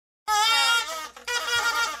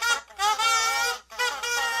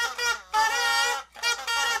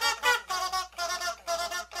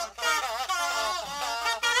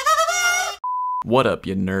What up,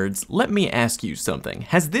 you nerds? Let me ask you something.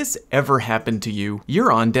 Has this ever happened to you?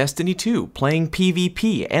 You're on Destiny 2, playing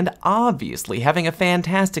PvP, and obviously having a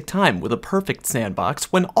fantastic time with a perfect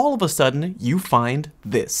sandbox when all of a sudden you find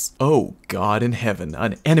this. Oh God in heaven,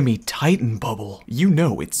 an enemy Titan bubble. You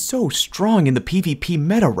know it's so strong in the PvP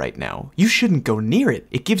meta right now. You shouldn't go near it.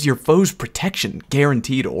 It gives your foes protection,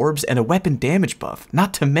 guaranteed orbs, and a weapon damage buff.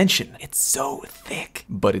 Not to mention, it's so thick.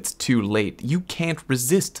 But it's too late. You can't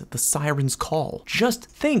resist the siren's call. Just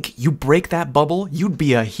think, you break that bubble, you'd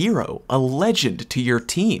be a hero, a legend to your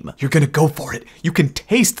team. You're gonna go for it. You can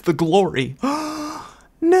taste the glory.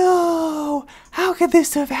 No! How could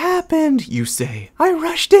this have happened? You say. I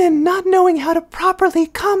rushed in not knowing how to properly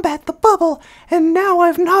combat the bubble, and now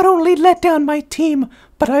I've not only let down my team,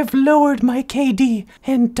 but I've lowered my KD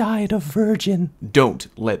and died a virgin. Don't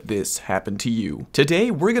let this happen to you.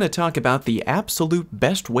 Today, we're gonna talk about the absolute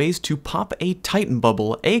best ways to pop a Titan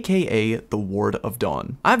bubble, aka the Ward of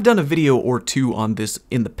Dawn. I've done a video or two on this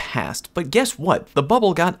in the past, but guess what? The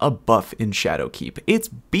bubble got a buff in Shadowkeep. It's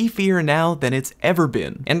beefier now than it's ever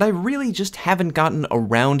been, and I really just haven't gotten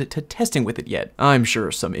around to testing with it yet. I'm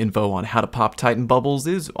sure some info on how to pop Titan bubbles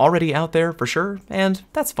is already out there for sure, and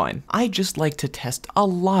that's fine. I just like to test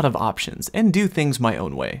a lot of options and do things my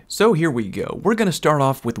own way. So here we go. We're gonna start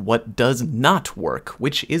off with what does not work,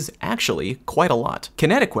 which is actually quite a lot.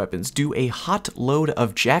 Kinetic weapons do a hot load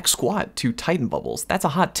of jack squat to Titan bubbles. That's a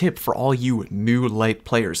hot tip for all you new light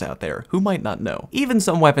players out there who might not know. Even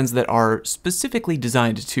some weapons that are specifically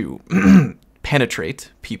designed to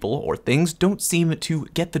penetrate people or things don't seem to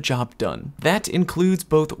get the job done. That includes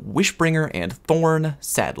both Wishbringer and Thorn,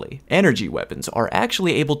 sadly. Energy weapons are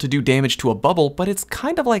actually able to do damage to a bubble, but it's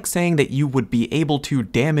kind of like saying that you would be able to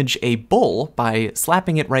damage a bull by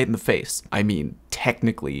slapping it right in the face. I mean,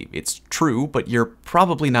 technically it's true, but you're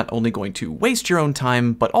probably not only going to waste your own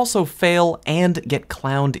time, but also fail and get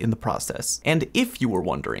clowned in the process. And if you were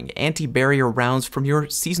wondering, anti-barrier rounds from your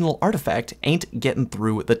seasonal artifact ain't getting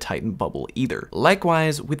through the Titan bubble either.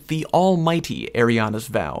 Likewise, with the almighty Ariana's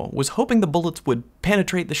Vow, was hoping the bullets would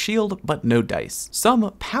penetrate the shield, but no dice.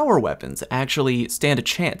 Some power weapons actually stand a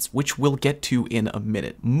chance, which we'll get to in a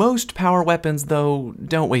minute. Most power weapons, though,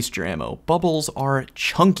 don't waste your ammo. Bubbles are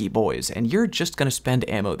chunky boys, and you're just gonna spend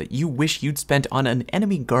ammo that you wish you'd spent on an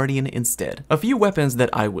enemy guardian instead. A few weapons that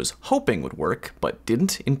I was hoping would work, but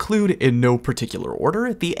didn't, include, in no particular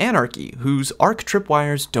order, the Anarchy, whose arc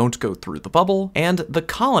tripwires don't go through the bubble, and the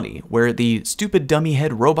Colony, where the stupid dummy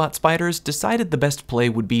head robot spiders decided the best play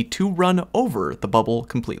would be to run over the bubble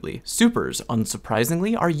completely. Supers,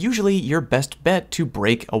 unsurprisingly, are usually your best bet to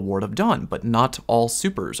break a Ward of Dawn, but not all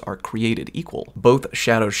supers are created equal. Both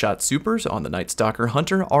Shadow Shot supers on the Night Stalker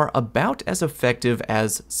Hunter are about as effective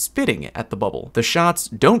as spitting at the bubble. The shots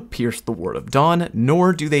don't pierce the Ward of Dawn,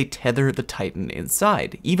 nor do they tether the Titan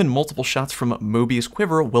inside. Even multiple shots from Mobius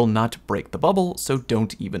Quiver will not break the bubble, so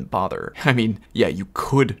don't even bother. I mean, yeah, you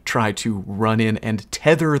could try to run in and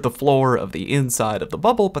tether the floor of the inside of the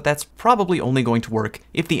bubble, but that's probably only going to work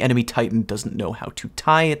if the enemy Titan doesn't know how to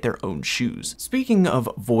tie their own shoes. Speaking of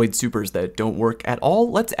void supers that don't work at all,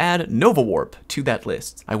 let's add Nova Warp to that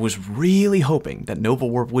list. I was really hoping that Nova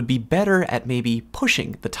Warp would be better at maybe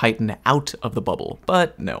pushing the Titan out of the bubble,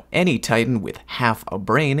 but no. Any Titan with half a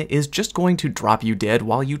brain is just going to drop you dead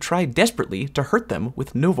while you try desperately to hurt them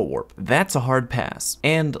with Nova Warp. That's a hard pass.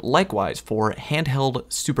 And likewise for handheld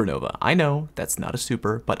Supernova. I know that's not a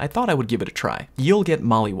super, but I thought I would give it a try. You'll get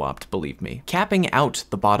mollywopped, believe me. Capping out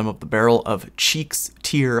the bottom of the barrel of Cheeks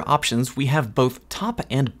tier options, we have both top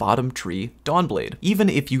and bottom tree Dawnblade. Even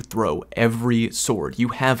if you throw every sword you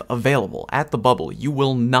have available at the bubble, you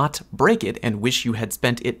will not break it and wish you had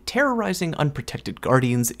spent it terrorizing unprotected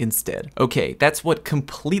guardians instead. Okay, that's what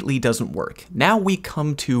completely doesn't work. Now we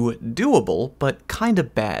come to doable, but kinda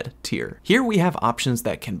bad tier. Here we have options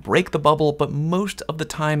that can break the bubble, but most of the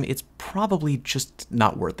time it's probably just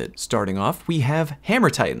not worth it. Starting off, we have Hammer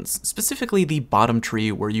Titans, specifically the bottom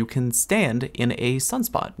tree where you can stand in a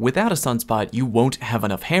sunspot. Without a sunspot, you won't have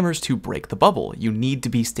enough hammers to break the bubble. You need to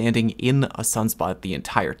be standing in a sunspot the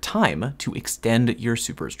entire time to extend your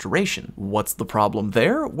super's duration. What's the problem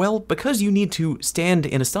there? Well, because you need to stand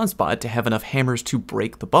in a sunspot to have enough hammers to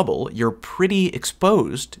break the bubble, you're pretty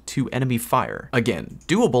exposed to enemy fire. Again,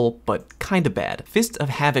 doable, but kinda bad. Fist of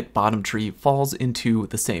Havoc bottom tree falls into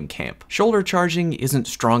the same camp. Shoulder charging isn't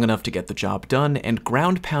strong enough to get the job done, and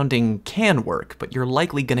ground pounding can work, but you're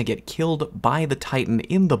likely gonna get killed by the Titan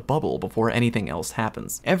Titan in the bubble before anything else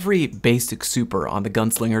happens. Every basic super on the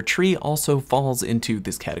Gunslinger tree also falls into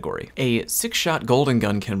this category. A 6-shot golden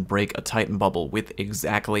gun can break a Titan bubble with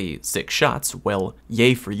exactly 6 shots. Well,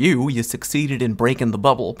 yay for you, you succeeded in breaking the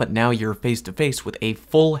bubble, but now you're face to face with a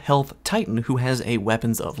full health Titan who has a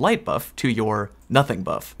weapons of light buff to your nothing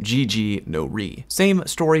buff. GG, no re. Same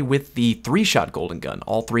story with the 3-shot golden gun.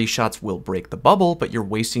 All 3 shots will break the bubble, but you're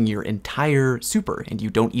wasting your entire super, and you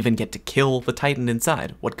don't even get to kill the Titan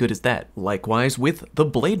inside. What good is that? Likewise with the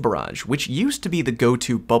Blade Barrage, which used to be the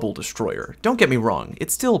go-to bubble destroyer. Don't get me wrong,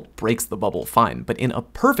 it still breaks the bubble fine, but in a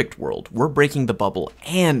perfect world, we're breaking the bubble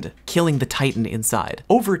and killing the Titan inside.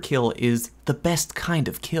 Overkill is the best kind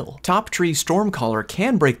of kill. Top Tree Stormcaller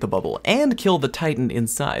can break the bubble and kill the Titan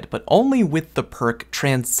inside, but only with the perk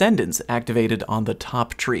Transcendence activated on the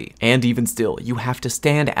top tree. And even still, you have to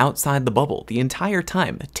stand outside the bubble the entire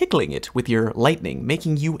time, tickling it with your lightning,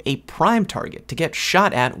 making you a prime target to get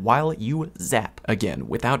shot at while you zap. Again,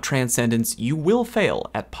 without Transcendence, you will fail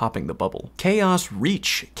at popping the bubble. Chaos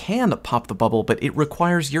Reach can pop the bubble, but it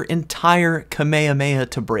requires your entire Kamehameha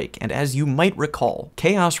to break, and as you might recall,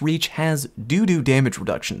 Chaos Reach has doo-doo damage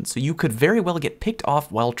reduction, so you could very well get picked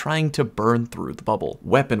off while trying to burn through the bubble.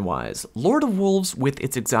 Weapon-wise, Lord of Wolves with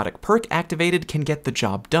its exotic perk activated can get the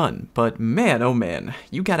job done, but man oh man,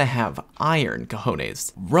 you gotta have iron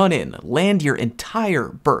cojones. Run in, land your entire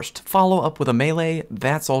burst, follow up with a melee,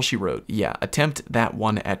 that's all she wrote. Yeah, attempt that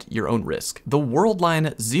one at your own risk. The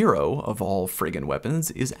Worldline Zero of all friggin'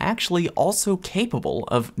 weapons is actually also capable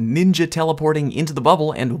of ninja teleporting into the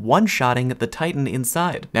bubble and one-shotting the Titan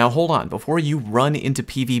inside. Now hold on, before you run into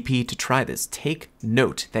PvP to try this, take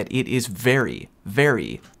note that it is very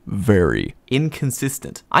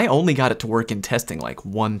inconsistent. I only got it to work in testing like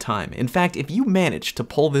one time. In fact, if you manage to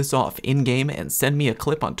pull this off in-game and send me a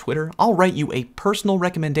clip on Twitter, I'll write you a personal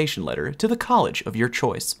recommendation letter to the college of your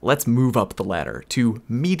choice. Let's move up the ladder to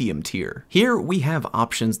medium tier. Here we have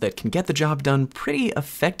options that can get the job done pretty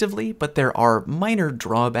effectively, but there are minor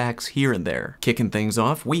drawbacks here and there. Kicking things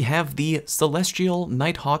off, we have the Celestial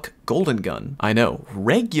Nighthawk Golden Gun. I know,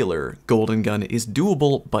 regular Golden Gun is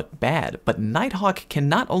doable but bad, but Nighthawk can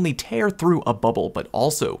not only tear through a bubble, but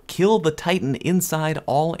also kill the Titan inside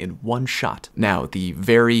all in one shot. Now, the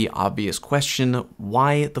very obvious question,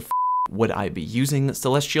 why the would I be using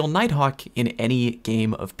Celestial Nighthawk in any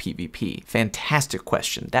game of PvP? Fantastic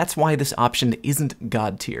question. That's why this option isn't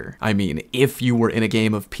god tier. I mean, if you were in a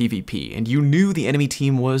game of PvP and you knew the enemy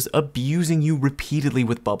team was abusing you repeatedly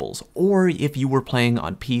with bubbles, or if you were playing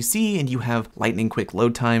on PC and you have lightning quick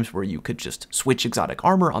load times where you could just switch exotic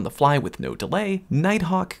armor on the fly with no delay,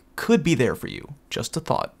 Nighthawk could be there for you. Just a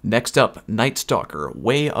thought. Next up, Night Stalker,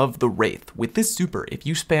 Way of the Wraith. With this super, if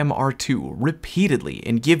you spam R2 repeatedly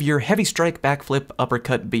and give your heavy strike, backflip,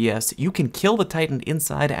 uppercut BS, you can kill the Titan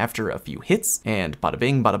inside after a few hits, and bada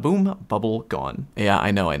bing, bada boom, bubble gone. Yeah,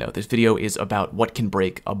 I know. This video is about what can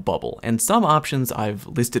break a bubble, and some options I've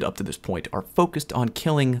listed up to this point are focused on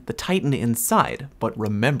killing the Titan inside, but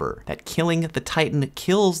remember that killing the Titan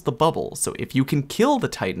kills the bubble, so if you can kill the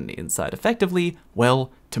Titan inside effectively,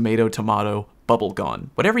 well, tomato, tomato, bubble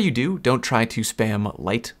gone. Whatever you do, don't try to spam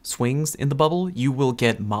light swings in the bubble, you will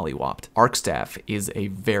get mollywopped. Arc Staff is a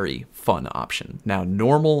very fun option. Now,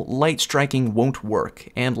 normal light striking won't work,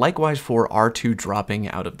 and likewise for R2 dropping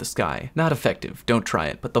out of the sky. Not effective, don't try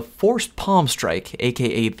it, but the Forced Palm Strike,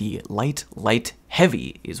 aka the light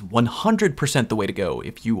heavy, is 100% the way to go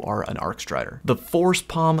if you are an Arc Strider. The Force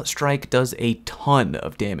Palm Strike does a ton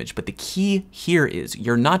of damage, but the key here is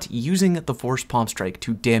you're not using the Force Palm Strike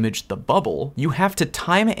to damage the bubble. You have to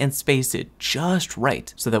time and space it just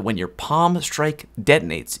right so that when your palm strike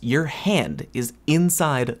detonates, your hand is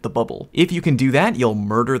inside the bubble. If you can do that, you'll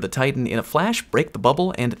murder the Titan in a flash, break the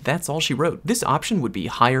bubble, and that's all she wrote. This option would be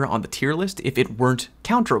higher on the tier list if it weren't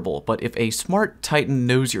counterable, but if a smart Titan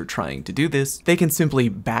knows you're trying to do this, they can simply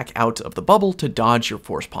back out of the bubble to dodge your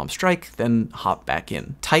Force Palm Strike, then hop back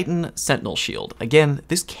in. Titan Sentinel Shield. Again,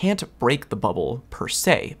 this can't break the bubble per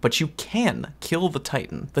se, but you can kill the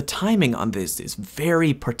Titan. The timing on this is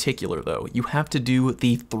very particular though. You have to do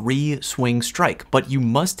the 3 swing strike, but you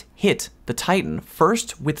must hit the Titan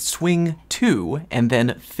first with swing 2 and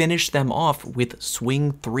then finish them off with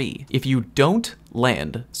swing 3. If you don't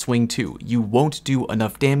land swing 2, you won't do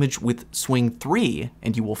enough damage with swing 3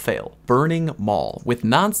 and you will fail. Burning Maul. With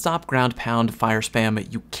non-stop ground pound fire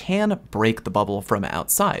spam, you can break the bubble from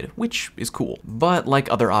outside, which is cool. But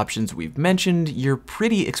like other options we've mentioned, you're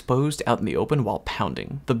pretty exposed out in the open while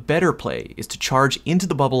pounding. The better play is to charge into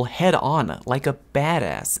the bubble head on like a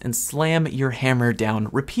badass and slam your hammer down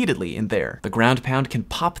repeatedly in there. The ground pound can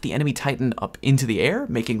pop the enemy Titan up into the air,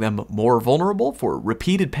 making them more vulnerable for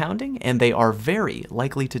repeated pounding, and they are very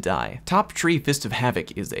likely to die. Top Tree Fist of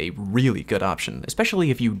Havoc is a really good option,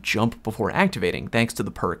 especially if you jump before activating thanks to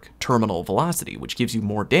the perk Terminal Velocity, which gives you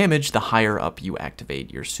more damage the higher up you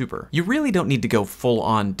activate your super. You really don't need to go full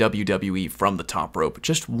on WWE from the top rope.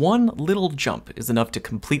 Just one little jump is enough to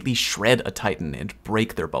completely shred a Titan and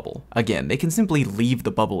break their bubble. Again, they can simply leave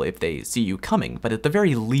the bubble if they see you coming, but at the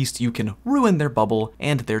very least you can ruin their bubble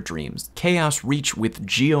and their dreams. Chaos Reach with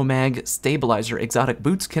Geomag Stabilizer Exotic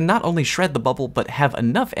Boots can not only shred the bubble, but have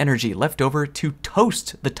enough energy left over to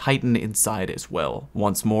toast the Titan inside as well.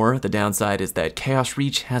 Once more, the downside is that Chaos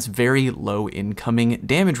Reach has very low incoming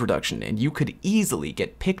damage reduction, and you could easily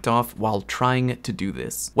get picked off while trying to do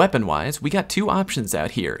this. Weapon-wise, we got two options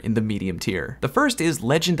out here in the medium tier. The first is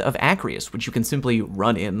Legend of Acreus, which you can simply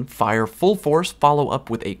run in, fire full force, follow up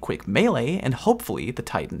with a quick melee, and hopefully the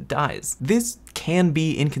Titan dies. This can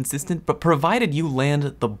be inconsistent, but provided you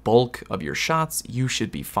land the bulk of your shots, you should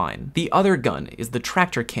be fine. The other gun is the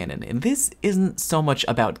Tractor Cannon, and this isn't so much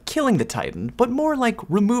about killing the Titan, but more like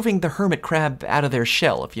removing the hermit crab out of their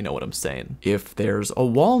shell, if you know what I'm saying. If there's a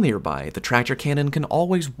wall nearby, the Tractor Cannon can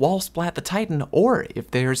always wall splat the Titan, or if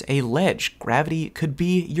there's a ledge, gravity could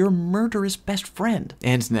be your murderous best friend.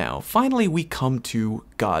 And now, finally we come to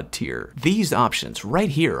God tier. These options right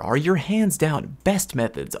here are your hands down best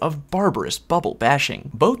methods of barbarous bubble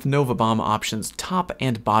bashing. Both Nova Bomb options top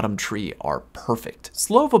and bottom tree are perfect.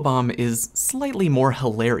 Slova Bomb is slightly more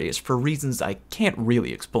hilarious for reasons I can't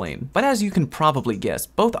really explain, but as you can probably guess,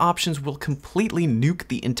 both options will completely nuke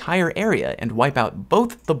the entire area and wipe out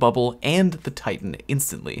both the bubble and the Titan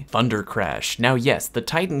instantly. Thunder Crash. Now yes, the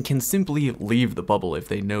Titan can simply leave the bubble if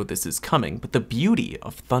they know this is coming, but the beauty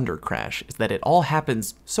of Thunder Crash is that it all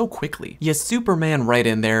happens so quickly. You Superman right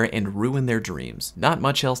in there and ruin their dreams. Not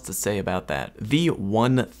much else to say about that. The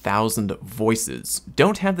 1000 Voices.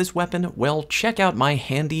 Don't have this weapon? Well, check out my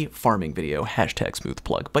handy farming video, #smooth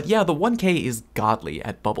plug. But yeah, the 1K is godly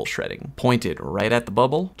at bubble shredding. Point it right at the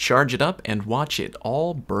bubble, charge it up, and watch it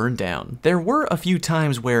all burn down. There were a few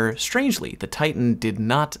times where, strangely, the Titan did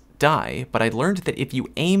not die, but I learned that if you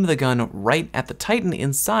aim the gun right at the Titan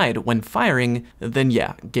inside when firing, then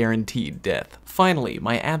yeah, guaranteed death. Finally,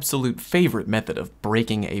 my absolute favorite method of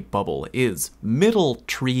breaking a bubble is Middle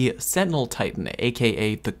Tree Sentinel Titan,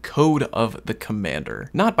 aka the Code of the Commander.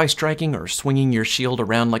 Not by striking or swinging your shield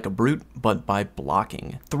around like a brute, but by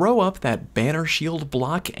blocking. Throw up that banner shield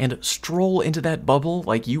block and stroll into that bubble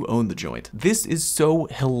like you own the joint. This is so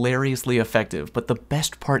hilariously effective, but the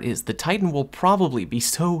best part is the Titan will probably be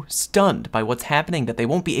so stunned by what's happening that they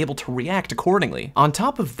won't be able to react accordingly. On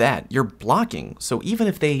top of that, you're blocking, so even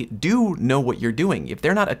if they do know what you're doing, if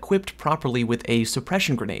they're not equipped properly with a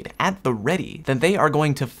suppression grenade at the ready, then they are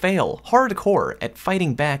going to fail hardcore at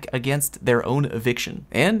fighting back against their own eviction.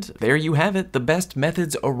 And there you have it, the best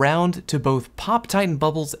methods around to both pop Titan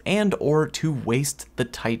bubbles and or to waste the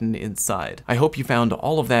Titan inside. I hope you found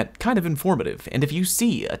all of that kind of informative, and if you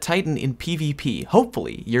see a Titan in PvP,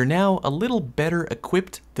 hopefully you're now a little better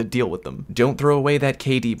equipped to deal with them. Don't throw away that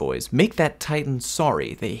KD, boys. Make that Titan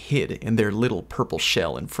sorry they hid in their little purple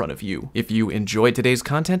shell in front of you. If you enjoyed today's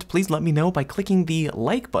content, please let me know by clicking the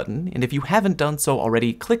like button, and if you haven't done so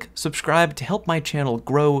already, click subscribe to help my channel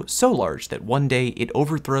grow so large that one day it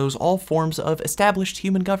overthrows all forms of established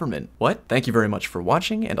human government. What? Thank you very much for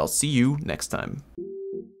watching, and I'll see you next time.